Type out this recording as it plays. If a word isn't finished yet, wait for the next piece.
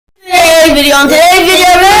today's video. On today's video,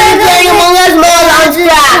 we're playing Among Us more on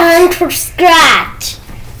scratch.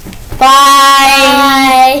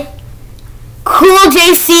 By Cool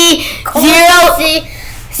JC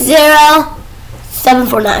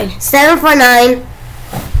 0749.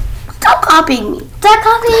 Stop copying me. Stop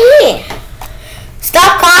copying me.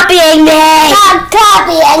 Stop copying me. Stop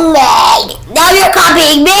copying me. Now you're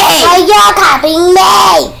copying me. Now you're copying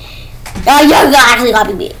me. Now you're actually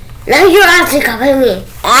copying me. Now you're actually copying me.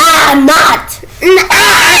 I'm not. I'm not.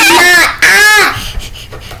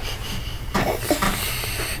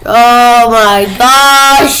 Oh my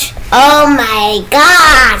gosh. Oh my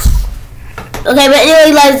gosh. Okay, but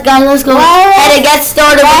anyway, let's go ahead and get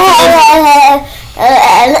started.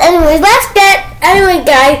 Anyway,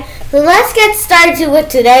 guys, let's get started with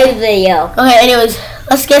today's video. Okay, anyways,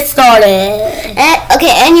 let's get started.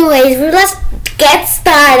 Let's get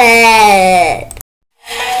started.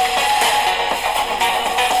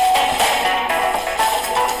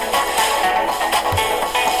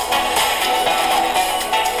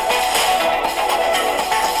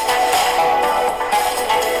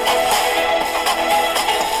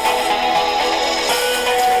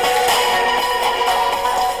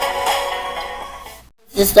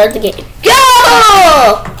 Just start the game. Go!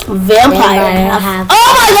 Vampire.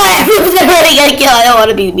 Oh my god, everyone's gonna get killed. I don't want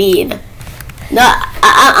to be mean. No,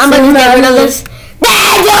 I'm gonna get rid of this.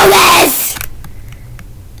 Nah, do this!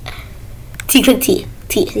 T, click T.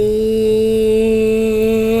 T.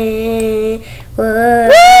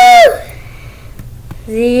 Woo!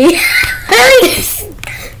 Z.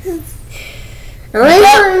 I'm only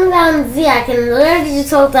holding down Z. I can literally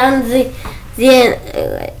just hold down Z.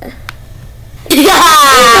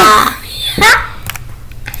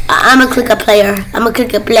 I'm gonna click a player. Can I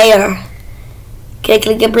click a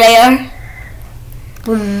player?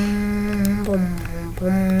 Boom, boom,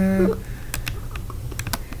 boom.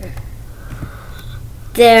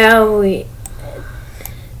 There we.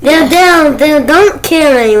 Don't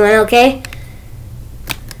kill anyone, okay?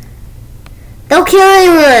 Don't kill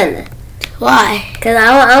anyone. Why? Cause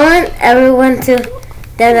I want everyone to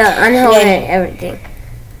unhold everything.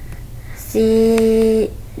 See.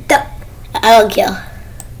 I don't kill.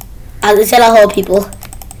 I said I'll hold people.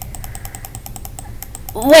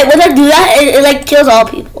 Wait, when I do that, it like kills all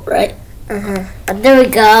people, right? There we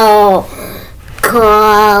go.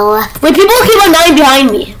 Cool. Wait, people keep on dying behind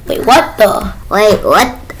me. Wait, what the? Wait,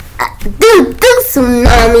 what? Do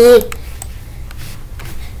tsunami.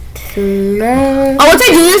 Tsunami. Oh, once I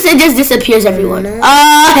do this, it just disappears, everyone.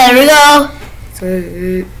 Here we go.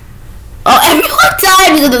 Oh, everyone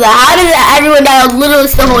died because of that. How did everyone die? I was literally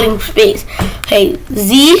still holding space. Okay,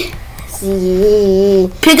 Z.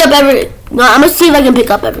 Pick up No, I'm gonna see if I can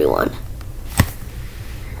pick up everyone.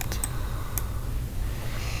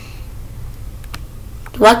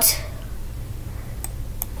 What?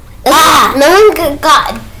 No one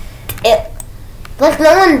got it. Like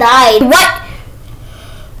no one died. What?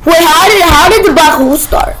 Wait, how did the black hole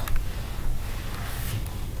start?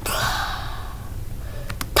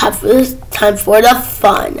 Time for the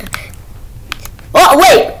fun. Oh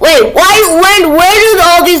wait, where did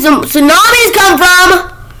all these tsunamis come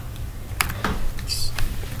from?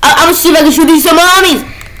 I'm gonna see if I can shoot these tsunamis.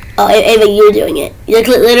 Oh, Ava, you're doing it. You're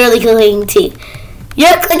literally clicking T.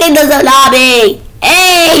 You're clicking the tsunami.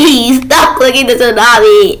 Hey, stop clicking the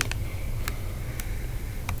tsunami.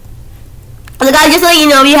 So guys, just so you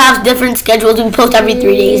know, we have different schedules. We post every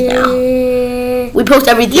 3 days now. We post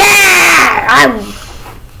every 3 days. Yeah,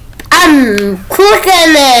 I'm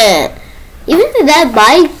clicking it. Even if that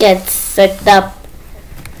bike gets sucked up.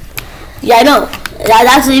 Yeah, I know.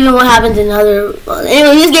 That's even what happens in other.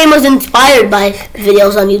 Anyway, this game was inspired by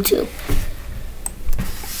videos on YouTube.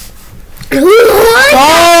 Toy!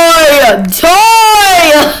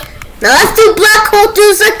 Now let's do black hole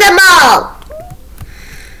to suck them out.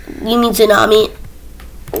 You mean tsunami?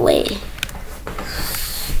 Wait.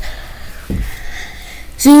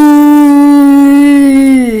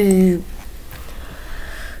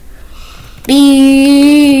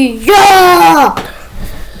 Yeah!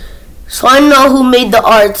 So I know who made the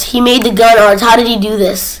arts. He made the gun arts. How did he do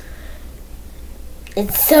this?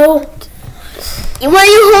 It's so. When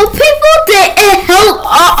you hold people, it helps.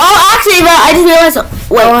 Actually, I just realized something.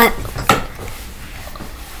 Wait. What?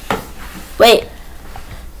 Wait.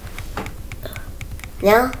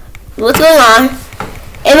 Yeah? What's going on?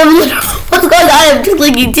 What's going on? I'm just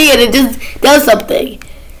clicking T and it just does something.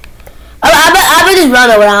 I would just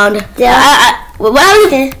run around. Yeah. What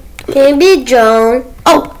happened? Can you be a drone?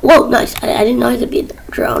 Oh, whoa, nice. I didn't know I could be a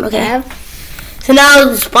drone. Okay. Yeah. So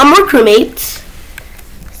now spawn more crewmates.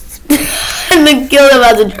 And then kill them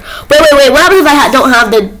as a drone. Wait. What happens if I don't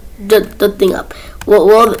have the the thing up.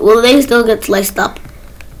 Will they still get sliced up?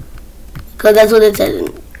 Because that's what it says.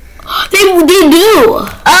 They do.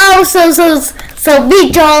 Oh, so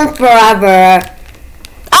be John forever.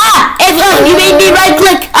 Ah! You made me right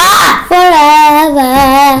click. Ah!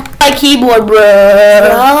 Forever. My keyboard,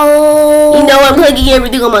 bro. You know I'm clicking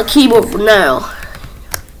everything on my keyboard for now.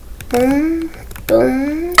 Boom,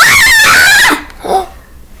 boom.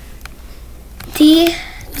 T.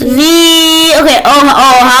 Okay. Oh.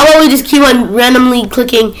 How about we just keep on randomly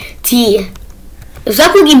clicking T?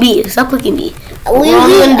 Stop clicking B. Stop clicking B. We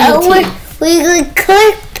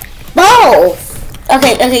clicked both.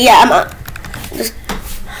 Okay. Yeah. I'm on. Just.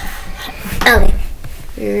 Okay.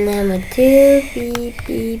 Number 2.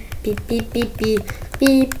 Beep beep beep beep beep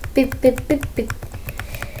beep beep beep beep beep beep.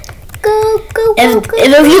 Go.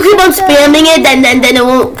 If you keep on spamming it, then it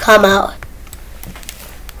won't come out.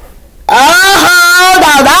 Oh,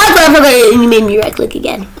 now that's what I forgot. You made me right click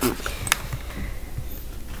again.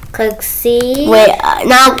 Click C. Wait,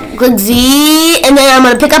 now click Z, and then I'm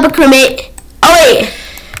gonna pick up a crewmate. Oh wait.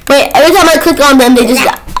 Every time I click on them, they just.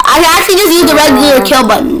 I actually just use the regular kill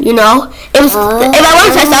button. You know, if I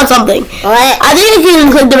want to test out something, I think I can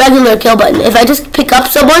even click the regular kill button. If I just pick up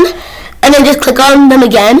someone, and then just click on them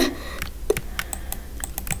again.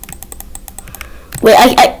 Wait,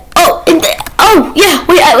 I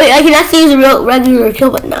can actually use the regular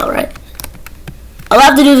kill button now, right? All I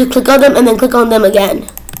have to do is click on them and then click on them again.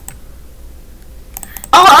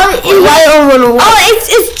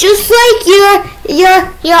 It's just like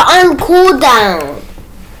you're on cooldown.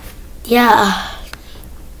 Yeah.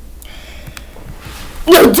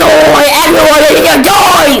 You die! Everyone in here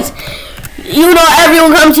dies! You know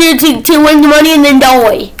everyone comes here to win the money and then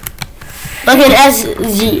die. Like an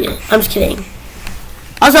SG. I'm just kidding.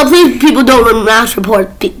 Also, please, people don't mass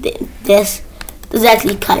report this. This is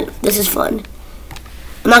actually this is fun.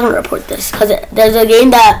 I'm not gonna report this because there's a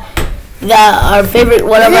game that our favorite,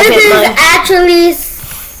 one of my favorite. This is actually.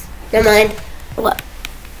 Never mind. What?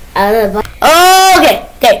 Oh, okay.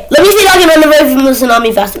 Let me see if I can run away from the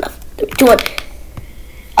tsunami fast enough. 3, 2, 1.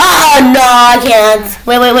 Oh no, I can't.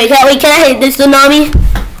 Wait. Can I hit this tsunami?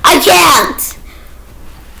 I can't.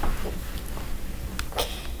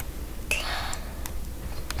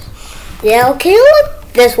 Yeah, can you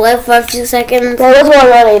look this way for a few seconds? No, this one,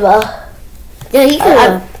 Dan+Ava. Yeah, you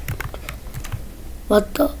can look.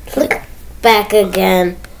 What the? Look back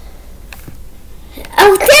again.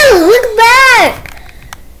 Oh, damn, look back.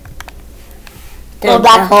 Go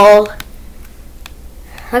back hole.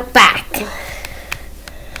 Look back.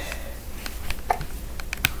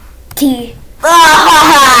 T.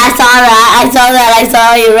 I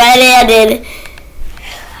saw you red-handed.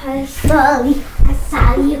 I saw you.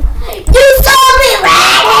 You saw me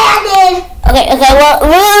red-handed. Okay, well,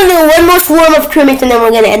 we're gonna do one more swarm of crewmates and then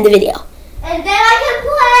we're gonna end the video. And then I can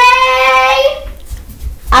play.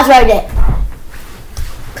 After I did.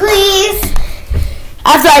 Please.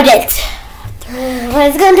 After I did. But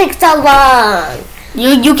it's gonna take so long.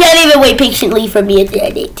 You can't even wait patiently for me at the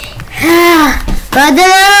edit. But then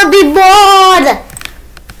I'll be bored.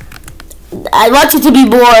 I want you to be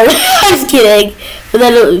bored. I'm just kidding. But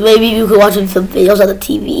then maybe you could watch some videos on the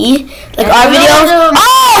TV. Like our videos.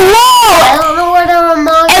 Oh, no! I don't know where the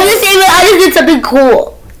remote is. And this even, I just did something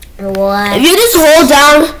cool. What? If you just hold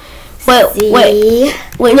down.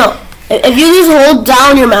 Wait, no. If you just hold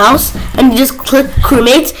down your mouse and you just click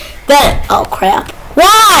crewmates, then. Oh, crap.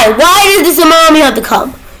 Why? Why does the tsunami have to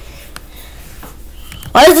come?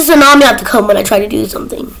 Why does the tsunami have to come when I try to do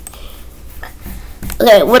something?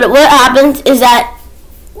 Okay, what happens is that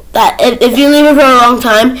if you leave it for a long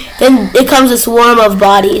time, then it comes a swarm of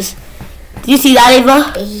bodies. Do you see that,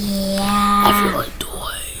 Ava? Yeah.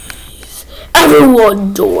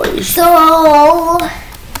 Everyone dies. So I'm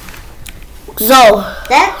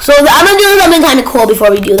gonna do something kind of cool before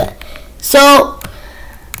we do that. So,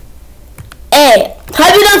 hey,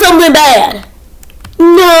 have you done something bad?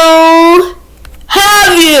 No.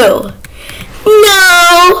 Have you?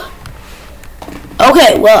 No.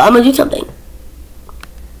 Okay, well, I'm gonna do something.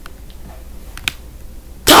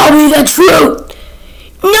 Tell me the truth.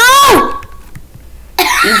 No.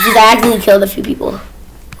 You just actually killed a few people.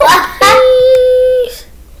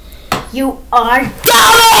 You are.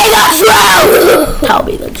 Tell me the truth. Tell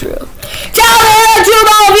me the truth. Tell me the truth,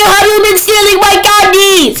 all of you. Have you been stealing my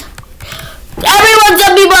candies?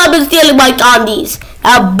 Some people have been stealing my candies.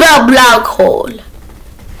 A black hole.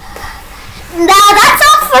 Now that's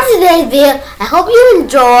all for today's video. I hope you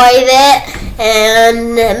enjoyed it,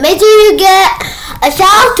 and make sure you get a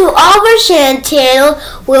shout out to Oliver Shan channel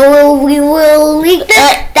we will link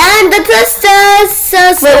this down the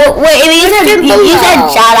Wait, you said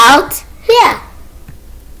shout out? Yeah.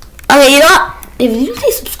 Okay, you know what? If you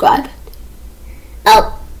say subscribe.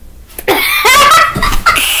 Oh.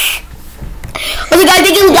 Okay, guys,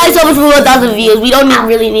 thank you guys so much for 1,000 views. We don't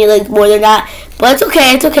really need like more than that, but it's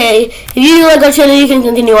okay. It's okay. If you do like our channel, you can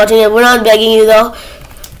continue watching it. We're not begging you though.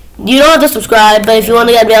 You don't have to subscribe, but if you want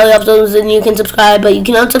to get daily episodes, then you can subscribe. But you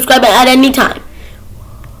can unsubscribe at any time.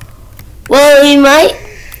 Well, you might.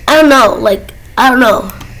 I don't know. Like, I don't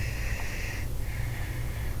know.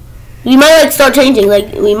 We might like start changing.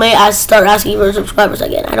 Like, we might start asking for subscribers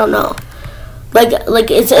again. I don't know. Like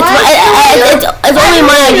it's only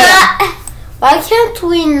my idea. Why can't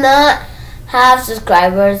we not have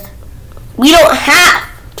subscribers? We don't have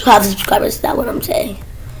to have subscribers. That's what I'm saying.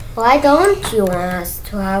 Why don't you want us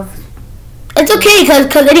to have? It's okay,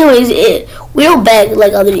 cause anyways, we don't beg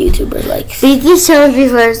like other YouTubers. Like, Speaking some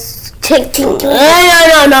people taking. No,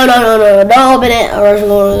 don't open it or else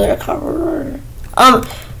we're gonna cover.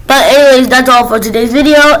 But anyways, that's all for today's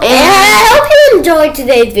video, and I hope you enjoyed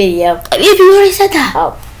today's video. If you already said that.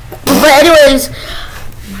 Oh. But anyways,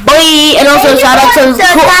 bye, and also shout out to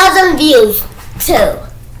 1,000 views too.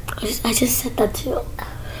 I just said that too.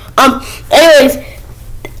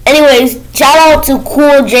 Anyways, shout out to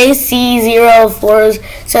Cool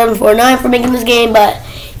JC04749 for making this game. But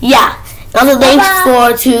yeah, also thanks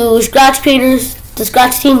to Scratch Painters, the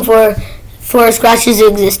Scratch team for Scratch's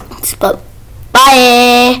existence. But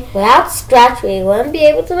bye. Without Scratch, we wouldn't be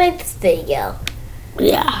able to make this video.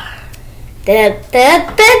 Yeah. If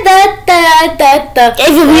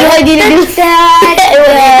you really need to do that,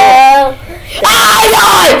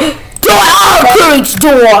 courage,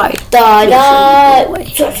 die.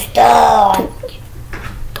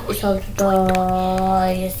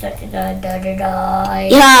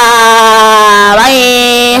 Yeah,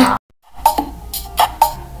 bye.